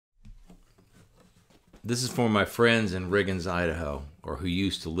This is for my friends in Riggins, Idaho, or who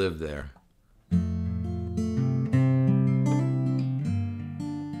used to live there.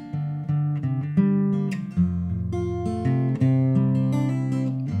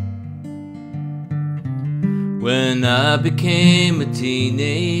 When I became a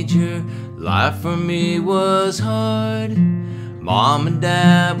teenager, life for me was hard. Mom and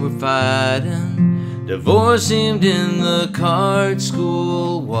Dad were fighting, divorce seemed in the cards.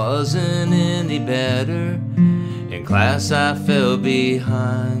 School wasn't any better, in class I fell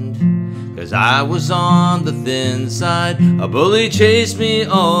behind, 'cause I was on the thin side. A bully chased me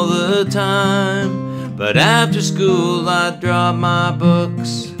all the time, but after school I'd drop my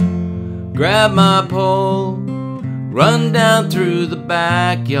books, grab my pole, run down through the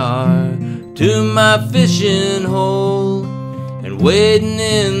backyard to my fishing hole. And wading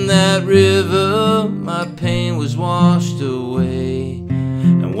in that river, my pain was washed away.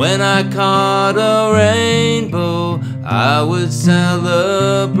 And when I caught a rainbow, I would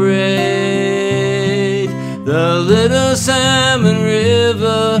celebrate. The Little Salmon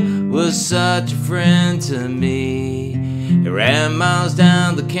River was such a friend to me. It ran miles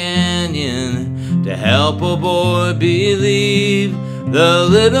down the canyon to help a boy believe. The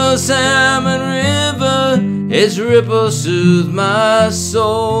Little Salmon River, its ripples soothe my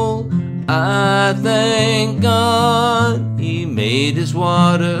soul. I thank God He made His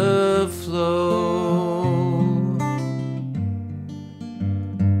water flow.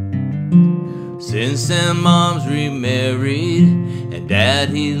 Since then Mom's remarried and Dad,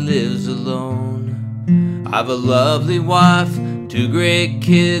 he lives alone. I've a lovely wife, 2 great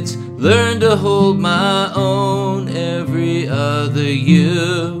kids, learned to hold my own. Every other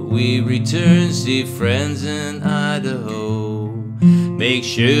year we return, see friends in Idaho. Make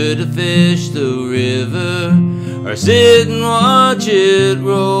sure to fish the river or sit and watch it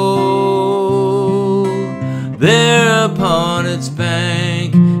roll. There upon its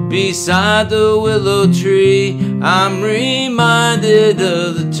bank, beside the willow tree, I'm reminded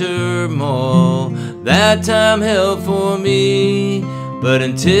of the turmoil that time held for me. But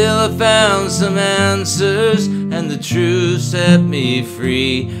until I found some answers and the truth set me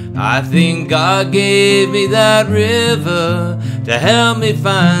free, I think God gave me that river to help me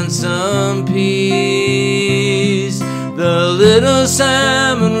find some peace. The Little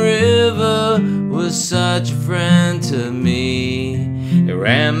Salmon River was such a friend to me. It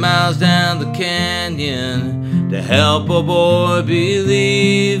ran miles down the canyon to help a boy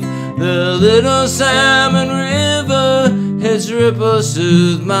believe. The Little Salmon River, its ripples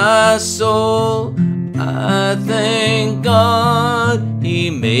soothe my soul. I thank God He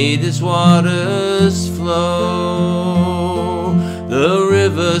made His waters flow. The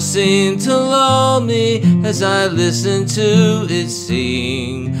river seemed to lull me as I listened to it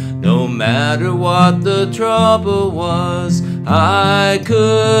sing. No matter what the trouble was, I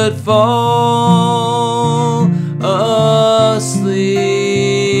could fall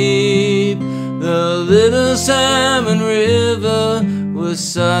asleep. The Little Salmon River was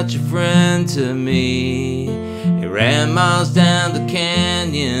such a friend to me. It ran miles down the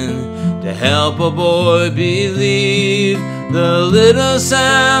canyon to help a boy believe. The Little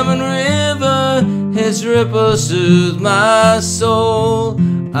Salmon River, its ripples soothe my soul.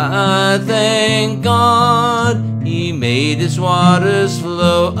 I thank God He made His waters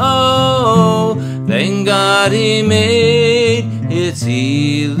flow. Oh, thank God He made its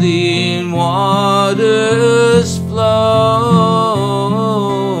healing water.